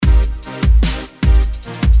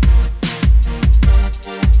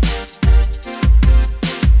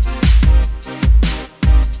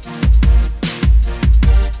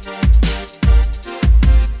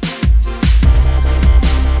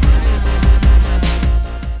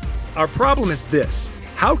Our problem is this: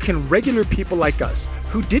 how can regular people like us,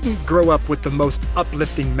 who didn't grow up with the most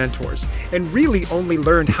uplifting mentors and really only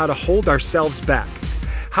learned how to hold ourselves back,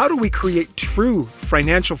 how do we create true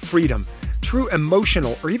financial freedom, true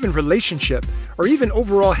emotional or even relationship or even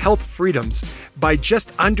overall health freedoms by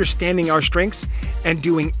just understanding our strengths and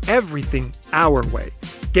doing everything our way,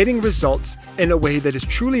 getting results in a way that is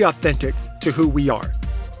truly authentic to who we are?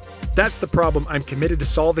 That's the problem I'm committed to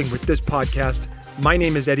solving with this podcast. My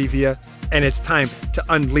name is Eddie Villa, and it's time to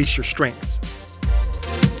unleash your strengths.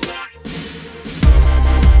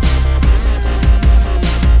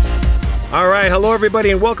 All right, hello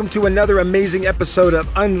everybody, and welcome to another amazing episode of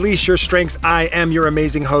Unleash Your Strengths. I am your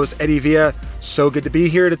amazing host, Eddie Villa. So good to be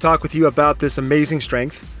here to talk with you about this amazing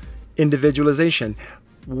strength, individualization.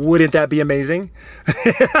 Wouldn't that be amazing?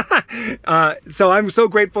 So I'm so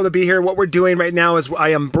grateful to be here. What we're doing right now is I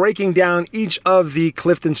am breaking down each of the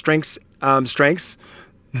Clifton strengths. I'm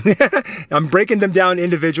breaking them down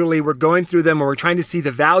individually. We're going through them and we're trying to see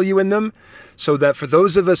the value in them so that for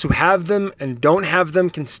those of us who have them and don't have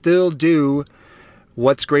them can still do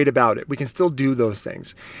what's great about it. We can still do those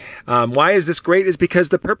things. Why is this great? Is because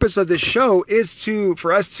the purpose of this show is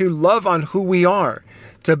for us to love on who we are,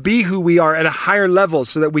 to be who we are at a higher level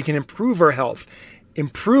so that we can improve our health,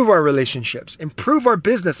 improve our relationships, improve our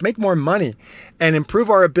business, make more money, and improve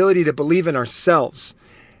our ability to believe in ourselves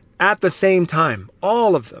at the same time,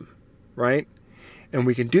 all of them, right? And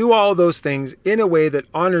we can do all those things in a way that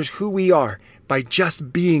honors who we are by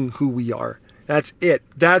just being who we are. That's it.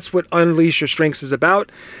 That's what Unleash Your Strengths is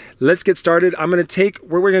about. Let's get started. What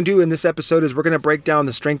we're going to do in this episode is we're going to break down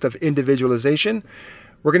the strength of individualization.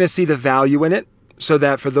 We're going to see the value in it so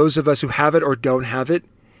that for those of us who have it or don't have it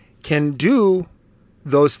can do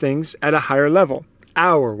those things at a higher level,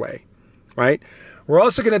 our way, right? We're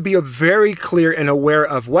also going to be very clear and aware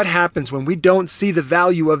of what happens when we don't see the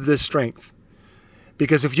value of this strength.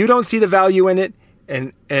 Because if you don't see the value in it,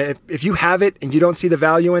 and if you have it and you don't see the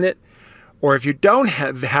value in it, or if you don't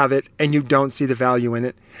have it and you don't see the value in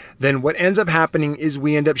it, then what ends up happening is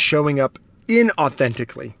we end up showing up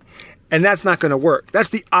inauthentically. And that's not going to work. That's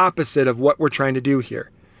the opposite of what we're trying to do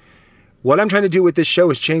here. What I'm trying to do with this show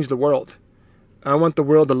is change the world. I want the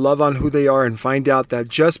world to love on who they are and find out that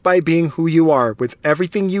just by being who you are with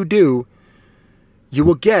everything you do, you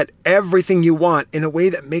will get everything you want in a way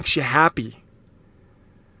that makes you happy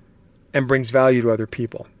and brings value to other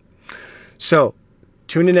people. So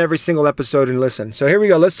tune in every single episode and listen. So here we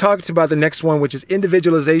go. Let's talk about the next one, which is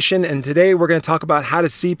individualization. And today we're going to talk about how to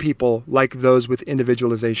see people like those with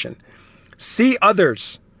individualization. See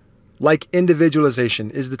others like individualization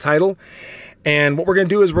is the title. And what we're going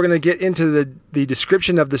to do is we're going to get into the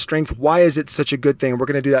description of the strength. Why is it such a good thing? We're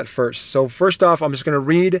going to do that first. So first off, I'm just going to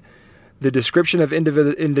read the description of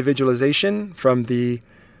individualization from the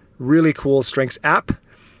really cool Strengths app.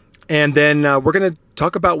 And then we're going to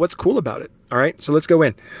talk about what's cool about it. All right, so let's go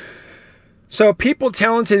in. So people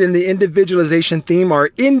talented in the individualization theme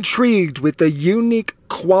are intrigued with the unique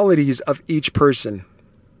qualities of each person.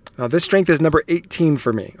 Now, this strength is number 18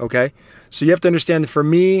 for me, okay? So you have to understand that for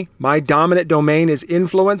me, my dominant domain is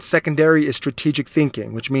influence. Secondary is strategic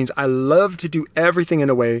thinking, which means I love to do everything in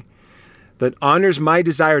a way that honors my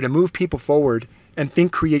desire to move people forward and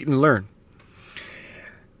think, create, and learn.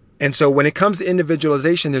 And so when it comes to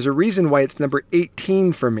individualization, there's a reason why it's number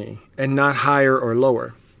 18 for me and not higher or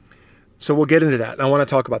lower. So we'll get into that. I want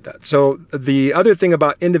to talk about that. So the other thing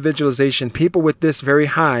about individualization, people with this very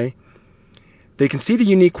high, they can see the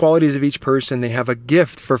unique qualities of each person. They have a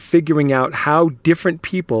gift for figuring out how different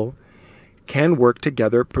people can work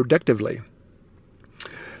together productively.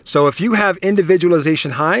 So if you have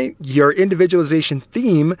individualization high, your individualization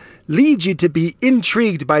theme leads you to be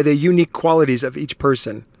intrigued by the unique qualities of each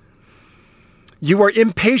person. You are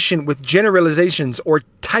impatient with generalizations or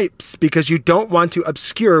types because you don't want to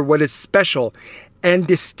obscure what is special and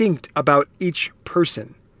distinct about each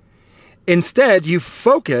person. Instead, you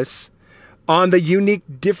focus on the unique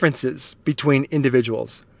differences between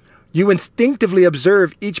individuals. You instinctively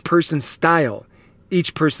observe each person's style,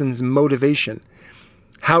 each person's motivation,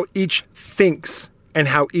 how each thinks, and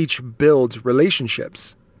how each builds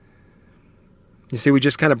relationships. You see, we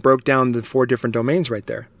just kind of broke down the 4 different domains right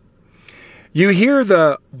there. You hear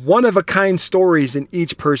the one-of-a-kind stories in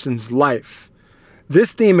each person's life.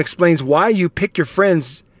 This theme explains why you pick your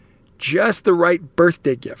friends just the right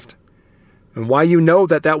birthday gift, and why you know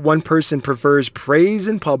that one person prefers praise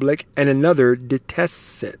in public and another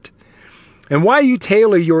detests it, and why you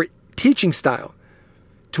tailor your teaching style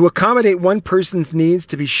to accommodate one person's needs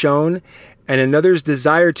to be shown and another's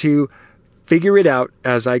desire to figure it out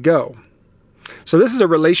as I go. So this is a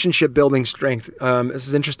relationship building strength. This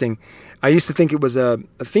is interesting. I used to think it was a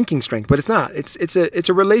thinking strength, but it's not. It's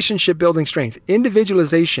a relationship building strength.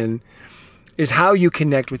 Individualization is how you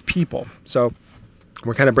connect with people. So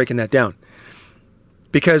we're kind of breaking that down.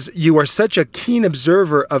 Because you are such a keen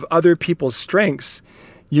observer of other people's strengths,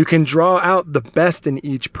 you can draw out the best in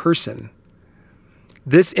each person.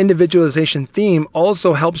 This individualization theme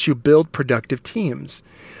also helps you build productive teams.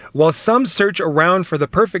 While some search around for the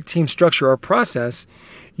perfect team structure or process,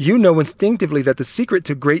 you know instinctively that the secret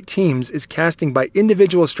to great teams is casting by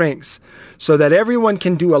individual strengths so that everyone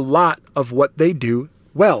can do a lot of what they do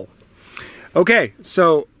well. Okay,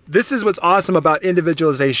 so this is what's awesome about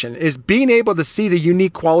individualization, is being able to see the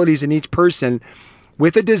unique qualities in each person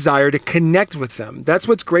with a desire to connect with them. That's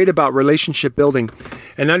what's great about relationship building,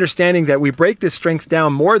 and understanding that we break this strength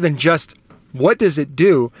down more than just what does it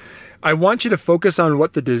do. I want you to focus on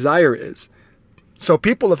what the desire is. So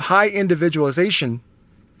people of high individualization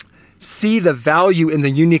see the value in the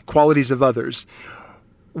unique qualities of others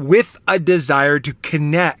with a desire to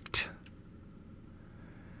connect.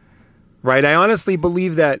 Right? I honestly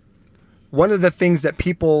believe that one of the things that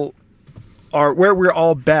people are, where we're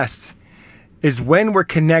all best, is when we're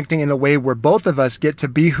connecting in a way where both of us get to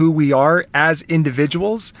be who we are as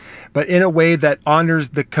individuals, but in a way that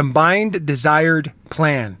honors the combined desired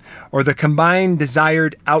plan, or the combined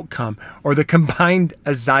desired outcome, or the combined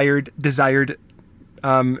desired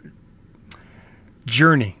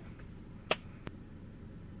journey.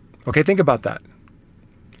 Okay, think about that.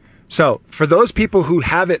 So for those people who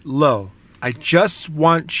have it low, I just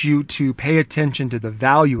want you to pay attention to the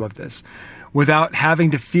value of this without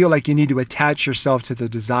having to feel like you need to attach yourself to the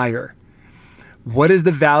desire. What is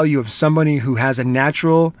the value of somebody who has a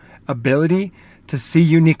natural ability to see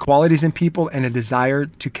unique qualities in people and a desire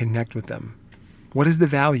to connect with them? What is the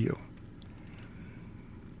value?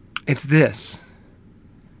 It's this.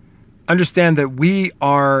 Understand that we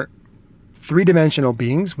are three-dimensional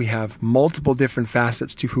beings. We have multiple different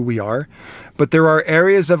facets to who we are, but there are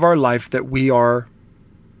areas of our life that we are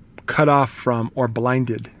cut off from or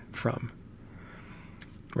blinded from.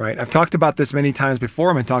 Right? I've talked about this many times before.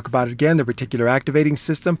 I'm going to talk about it again. The reticular activating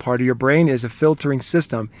system, part of your brain, is a filtering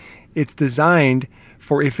system. It's designed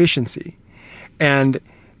for efficiency. And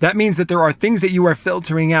that means that there are things that you are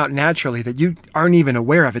filtering out naturally that you aren't even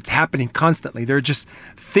aware of. It's happening constantly. There are just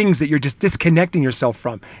things that you're just disconnecting yourself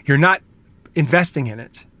from. You're not investing in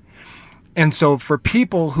it. And so for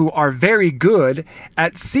people who are very good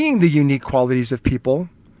at seeing the unique qualities of people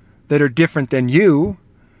that are different than you,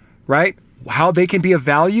 right? How they can be of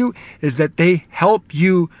value is that they help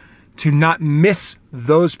you to not miss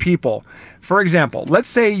those people. For example, let's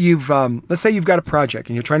say you've got a project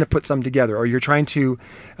and you're trying to put something together, or you're trying to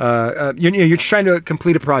you're trying to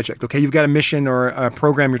complete a project. Okay, you've got a mission or a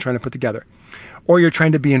program you're trying to put together, or you're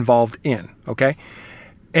trying to be involved in. Okay,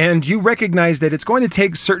 and you recognize that it's going to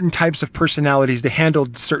take certain types of personalities to handle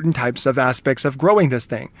certain types of aspects of growing this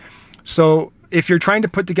thing. So if you're trying to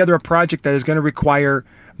put together a project that is going to require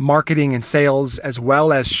marketing and sales, as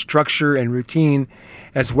well as structure and routine,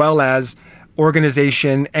 as well as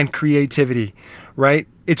organization and creativity, right?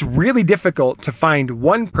 It's really difficult to find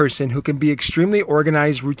one person who can be extremely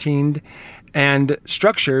organized, routined, and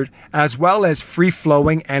structured, as well as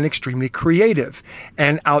free-flowing and extremely creative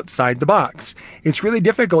and outside the box. It's really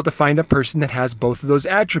difficult to find a person that has both of those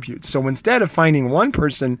attributes. So instead of finding one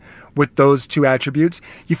person with those two attributes,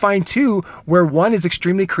 you find two where one is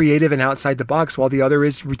extremely creative and outside the box while the other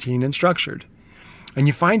is routine and structured. And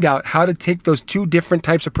you find out how to take those two different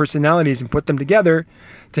types of personalities and put them together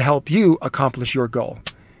to help you accomplish your goal.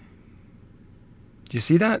 Do you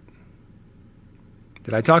see that?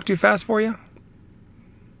 Did I talk too fast for you?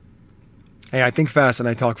 Hey, I think fast and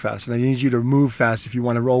I talk fast, and I need you to move fast if you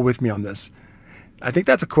want to roll with me on this. I think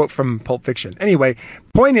that's a quote from Pulp Fiction. Anyway,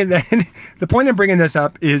 the point in bringing this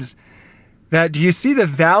up is that, do you see the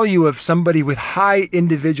value of somebody with high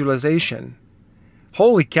individualization?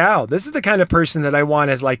 Holy cow, this is the kind of person that I want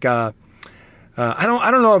as like a, I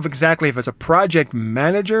don't know if exactly if it's a project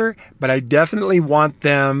manager, but I definitely want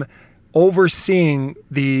them overseeing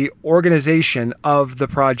the organization of the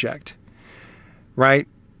project, right?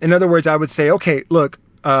 In other words, I would say, okay, look,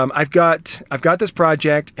 I've got this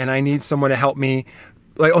project and I need someone to help me.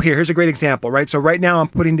 Like, okay, here's a great example, right? So right now I'm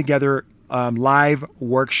putting together live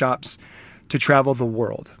workshops to travel the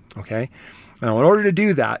world, okay? Now, in order to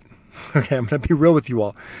do that, okay, I'm going to be real with you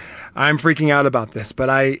all. I'm freaking out about this, but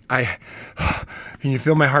I can you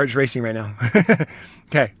feel my heart's racing right now?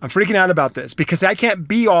 Okay, I'm freaking out about this because I can't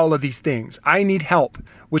be all of these things. I need help,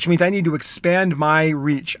 which means I need to expand my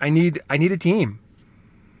reach. I need a team.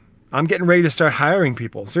 I'm getting ready to start hiring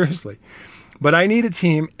people, seriously. But I need a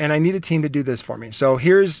team, and I need a team to do this for me. So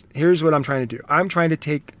here's what I'm trying to do. I'm trying to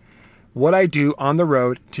take what I do on the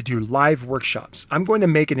road to do live workshops. I'm going to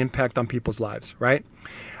make an impact on people's lives, right?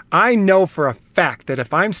 I know for a fact that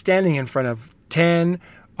if I'm standing in front of 10,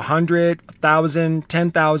 100, 1,000,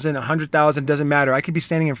 10,000, 100,000, doesn't matter. I could be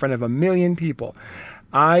standing in front of 1 million people.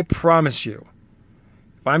 I promise you,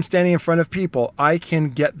 if I'm standing in front of people, I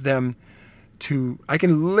can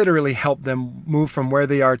literally help them move from where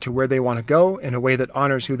they are to where they want to go in a way that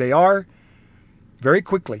honors who they are very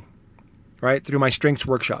quickly, right? Through my strengths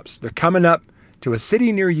workshops. They're coming up to a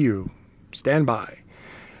city near you. Stand by.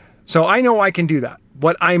 So I know I can do that.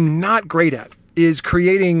 What I'm not great at is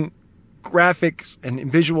creating graphics and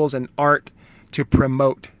visuals and art to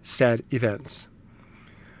promote said events.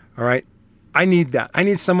 All right. I need that. I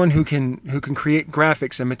need someone who can create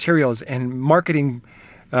graphics and materials and marketing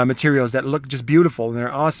materials that look just beautiful and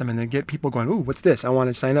they're awesome and they get people going, ooh, what's this? I want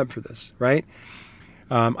to sign up for this, right?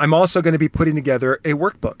 I'm also going to be putting together a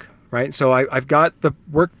workbook, right? So I've got the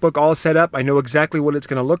workbook all set up. I know exactly what it's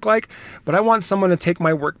going to look like, but I want someone to take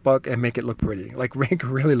my workbook and make it look pretty, like make it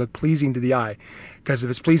really look pleasing to the eye. Because if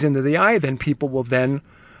it's pleasing to the eye, then people will then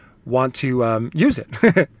want to use it,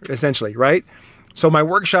 essentially, right? So my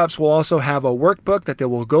workshops will also have a workbook that they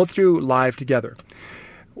will go through live together.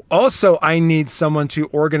 Also, I need someone to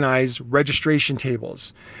organize registration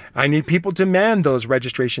tables. I need people to man those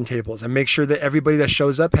registration tables and make sure that everybody that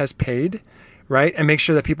shows up has paid, right? And make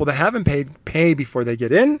sure that people that haven't paid pay before they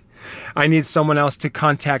get in. I need someone else to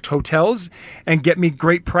contact hotels and get me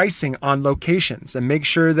great pricing on locations and make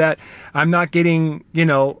sure that I'm not getting,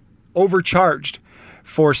 overcharged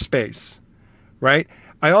for space, right?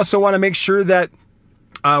 I also want to make sure that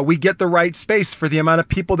we get the right space for the amount of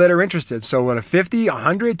people that are interested. So what, 50,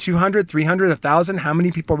 100, 200, 300, 1,000, how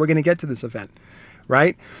many people we're going to get to this event,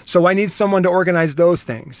 right? So I need someone to organize those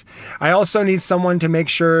things. I also need someone to make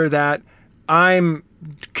sure that I'm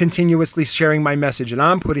continuously sharing my message and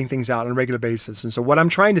I'm putting things out on a regular basis. And so what I'm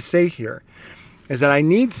trying to say here is that I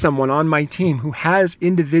need someone on my team who has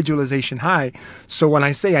individualization high. So when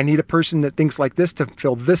I say I need a person that thinks like this to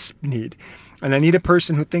fill this need, and I need a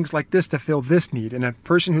person who thinks like this to fill this need, and a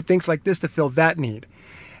person who thinks like this to fill that need.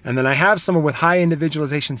 And then I have someone with high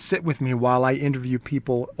individualization sit with me while I interview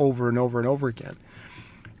people over and over and over again.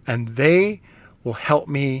 And they will help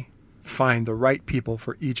me find the right people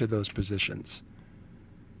for each of those positions.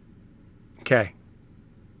 Okay.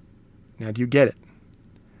 Now, do you get it?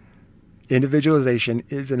 Individualization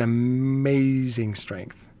is an amazing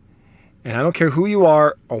strength. And I don't care who you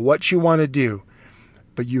are or what you want to do,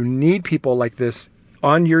 but you need people like this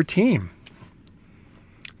on your team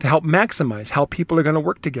to help maximize how people are going to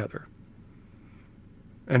work together.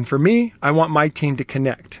 And for me, I want my team to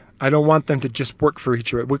connect. I don't want them to just work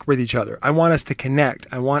with each other. I want us to connect.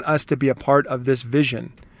 I want us to be a part of this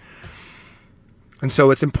vision. And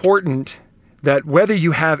so it's important that whether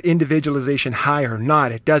you have individualization high or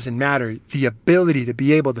not, it doesn't matter. The ability to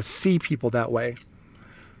be able to see people that way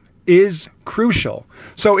is crucial.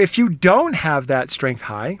 So if you don't have that strength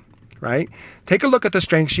high, right, take a look at the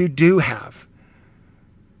strengths you do have.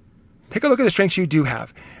 Take a look at the strengths you do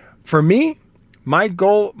have. For me, my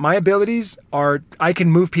goal, my abilities are I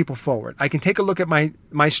can move people forward. I can take a look at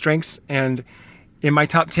my strengths, and in my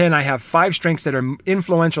top 10, I have 5 strengths that are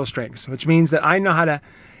influential strengths, which means that I know how to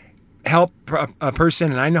help a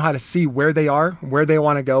person and I know how to see where they are, where they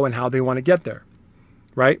want to go, and how they want to get there,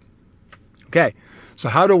 right? Okay. So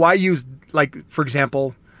how do I use, for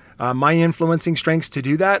example, my influencing strengths to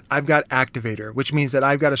do that? I've got activator, which means that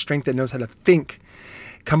I've got a strength that knows how to think,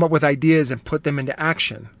 come up with ideas, and put them into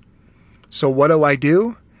action. So what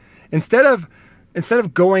do? Instead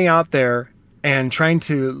of going out there and trying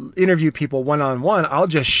to interview people one-on-one, I'll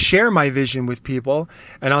just share my vision with people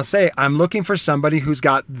and I'll say, I'm looking for somebody who's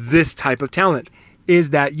got this type of talent.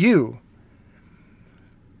 Is that you?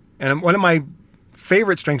 And one of my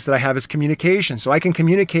favorite strengths that I have is communication. So I can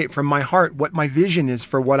communicate from my heart what my vision is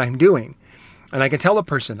for what I'm doing. And I can tell a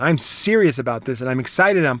person, I'm serious about this and I'm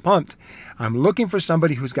excited, I'm pumped. I'm looking for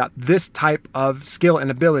somebody who's got this type of skill and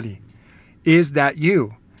ability. Is that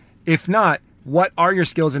you? If not, what are your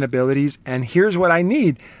skills and abilities? And here's what I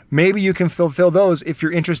need. Maybe you can fulfill those if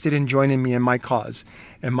you're interested in joining me in my cause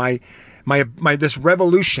and my this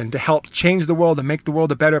revolution to help change the world and make the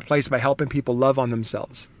world a better place by helping people love on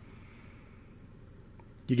themselves.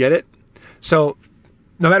 You get it? So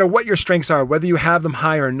no matter what your strengths are, whether you have them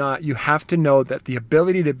high or not, you have to know that the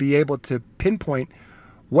ability to be able to pinpoint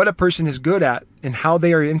what a person is good at and how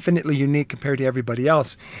they are infinitely unique compared to everybody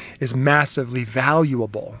else is massively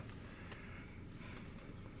valuable.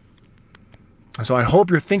 So I hope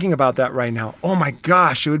you're thinking about that right now. Oh my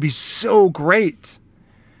gosh, it would be so great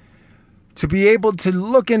to be able to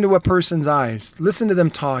look into a person's eyes, listen to them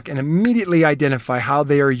talk, and immediately identify how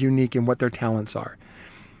they are unique and what their talents are.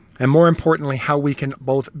 And more importantly, how we can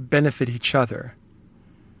both benefit each other.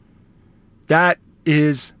 That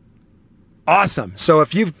is awesome. So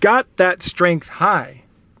if you've got that strength high,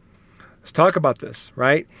 let's talk about this,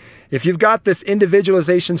 right? If you've got this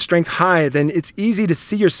individualization strength high, then it's easy to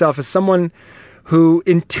see yourself as someone who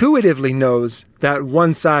intuitively knows that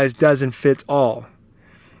one size doesn't fit all,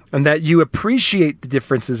 and that you appreciate the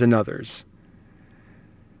differences in others.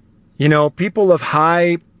 You know, people of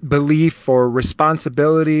high belief or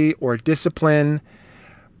responsibility or discipline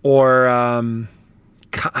or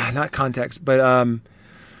not context, but I'm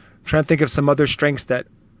trying to think of some other strengths that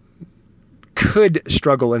could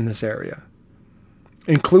struggle in this area.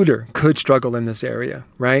 Includer could struggle in this area,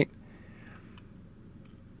 right?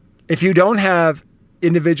 If you don't have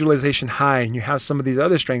individualization high and you have some of these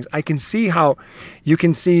other strengths, I can see how you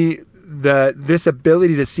can see this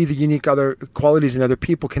ability to see the unique other qualities in other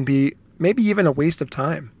people can be maybe even a waste of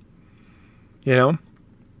time. You know,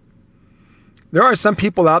 there are some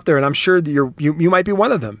people out there, and I'm sure that you might be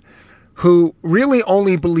one of them, who really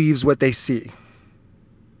only believes what they see.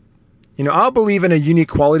 You know, I'll believe in the unique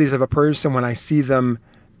qualities of a person when I see them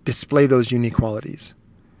display those unique qualities.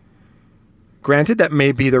 Granted, that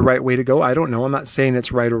may be the right way to go. I don't know. I'm not saying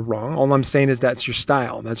it's right or wrong. All I'm saying is that's your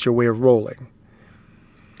style. That's your way of rolling.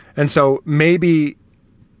 And so maybe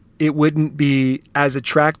it wouldn't be as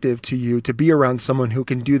attractive to you to be around someone who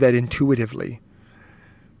can do that intuitively,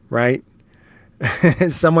 right?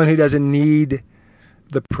 Someone who doesn't need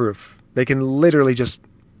the proof. They can literally just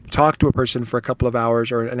talk to a person for a couple of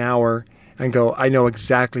hours or an hour and go, I know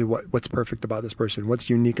exactly what's perfect about this person, what's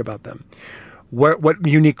unique about them, what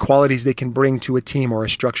unique qualities they can bring to a team or a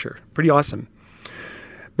structure. Pretty awesome.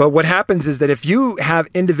 But what happens is that if you have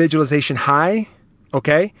individualization high,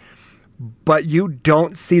 okay, but you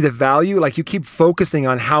don't see the value, like you keep focusing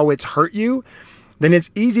on how it's hurt you, then it's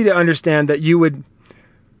easy to understand that you would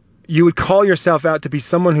call yourself out to be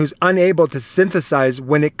someone who's unable to synthesize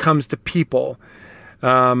when it comes to people,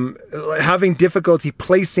 having difficulty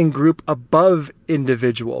placing group above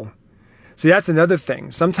individual. See, that's another thing.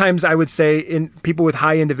 Sometimes I would say in people with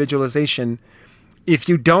high individualization, if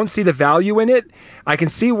you don't see the value in it, I can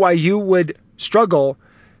see why you would struggle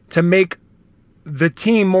to make the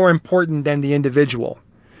team more important than the individual.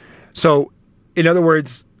 So, in other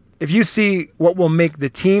words, if you see what will make the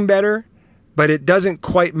team better, but it doesn't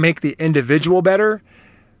quite make the individual better,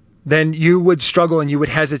 then you would struggle and you would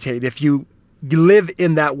hesitate if you live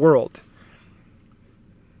in that world.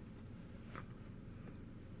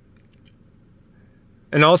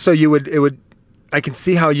 And also I can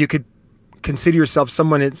see how you could consider yourself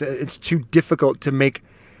someone it's too difficult to make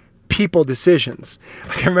people decisions.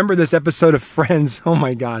 I remember this episode of Friends. Oh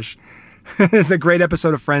my gosh. This is a great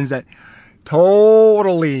episode of Friends that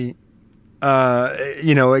totally,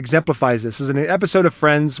 exemplifies this. This is an episode of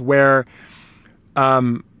Friends where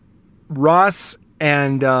Ross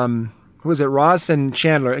and, Ross and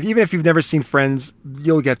Chandler. Even if you've never seen Friends,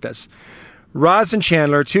 you'll get this. Ross and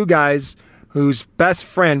Chandler, two guys whose best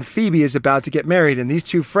friend, Phoebe, is about to get married. And these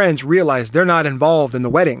two friends realize they're not involved in the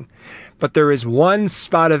wedding, but there is one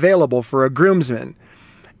spot available for a groomsman.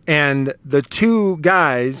 And the two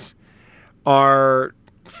guys are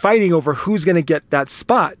fighting over who's going to get that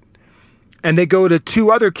spot. And they go to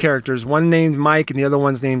two other characters, one named Mike and the other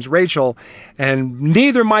one's named Rachel. And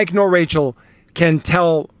neither Mike nor Rachel can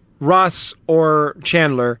tell Ross or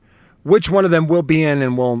Chandler which one of them will be in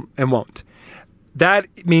and won't.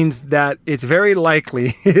 That means that it's very likely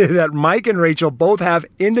that Mike and Rachel both have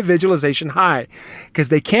individualization high because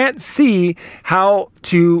they can't see how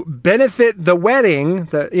to benefit the wedding,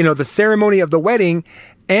 the ceremony of the wedding,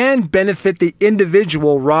 and benefit the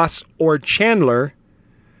individual Ross or Chandler,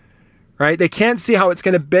 right? They can't see how it's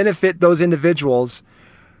going to benefit those individuals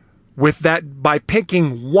with that by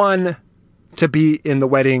picking one to be in the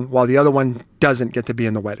wedding while the other one doesn't get to be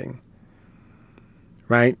in the wedding.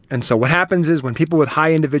 Right? And so what happens is when people with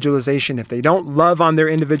high individualization, if they don't love on their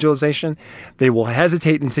individualization, they will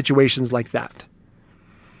hesitate in situations like that.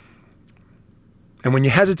 And when you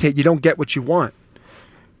hesitate, you don't get what you want.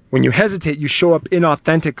 When you hesitate, you show up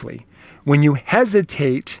inauthentically. When you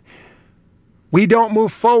hesitate, we don't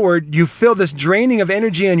move forward. You feel this draining of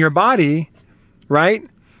energy in your body, right?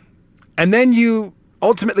 And then you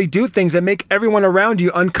ultimately do things that make everyone around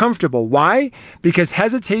you uncomfortable. Why? Because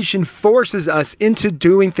hesitation forces us into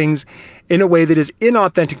doing things in a way that is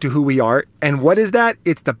inauthentic to who we are. And what is that?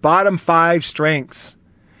 It's the bottom 5 strengths.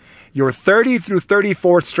 Your 30 through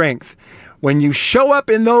 34th strength. when you show up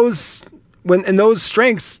in those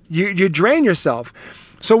strengths, you drain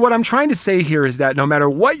yourself. So what I'm trying to say here is that no matter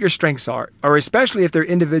what your strengths are, or especially if they're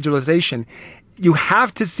individualization, you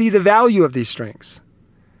have to see the value of these strengths.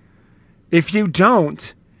 If you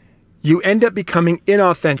don't, you end up becoming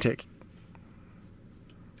inauthentic.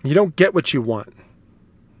 You don't get what you want.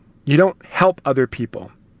 You don't help other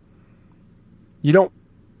people. You don't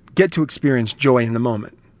get to experience joy in the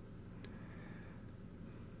moment.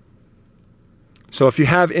 So if you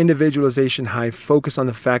have individualization high, focus on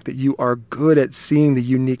the fact that you are good at seeing the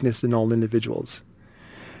uniqueness in all individuals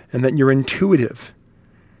and that you're intuitive.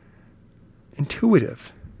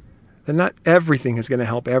 That not everything is going to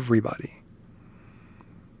help everybody,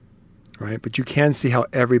 right? But you can see how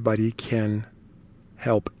everybody can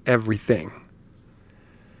help everything.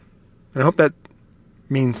 And I hope that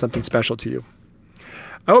means something special to you.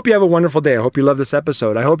 I hope you have a wonderful day. I hope you love this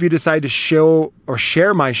episode. I hope you decide to show or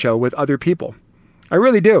share my show with other people. I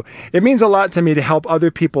really do. It means a lot to me to help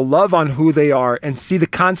other people love on who they are and see the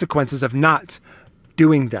consequences of not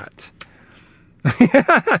doing that.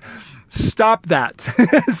 Stop that.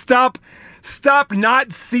 Stop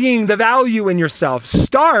not seeing the value in yourself.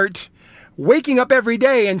 Start waking up every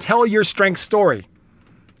day and tell your strength story,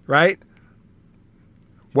 right?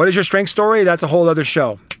 What is your strength story? That's a whole other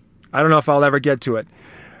show. I don't know if I'll ever get to it.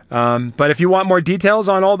 But if you want more details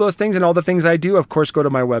on all those things and all the things I do, of course, go to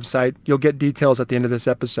my website. You'll get details at the end of this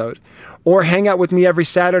episode. Or hang out with me every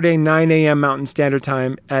Saturday, 9 a.m. Mountain Standard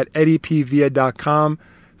Time at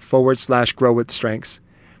eddiepvia.com/growwithstrengths.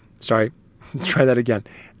 Sorry, try that again.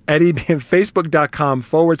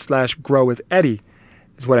 Facebook.com/growwithEddie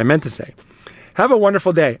is what I meant to say. Have a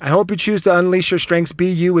wonderful day. I hope you choose to unleash your strengths, be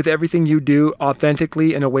you with everything you do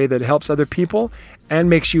authentically in a way that helps other people and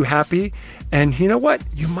makes you happy. And you know what?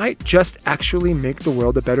 You might just actually make the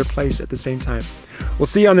world a better place at the same time. We'll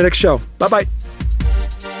see you on the next show. Bye-bye.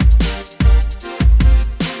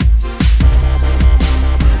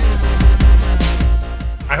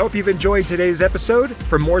 I hope you've enjoyed today's episode.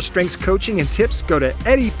 For more strengths coaching and tips, go to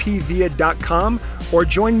eddiepvia.com or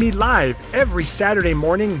join me live every Saturday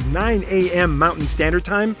morning, 9 a.m. Mountain Standard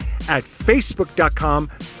Time at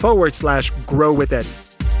facebook.com/growwithEddie.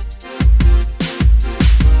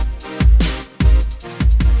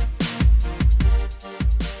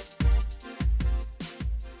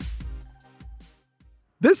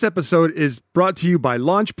 This episode is brought to you by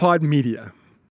LaunchPod Media.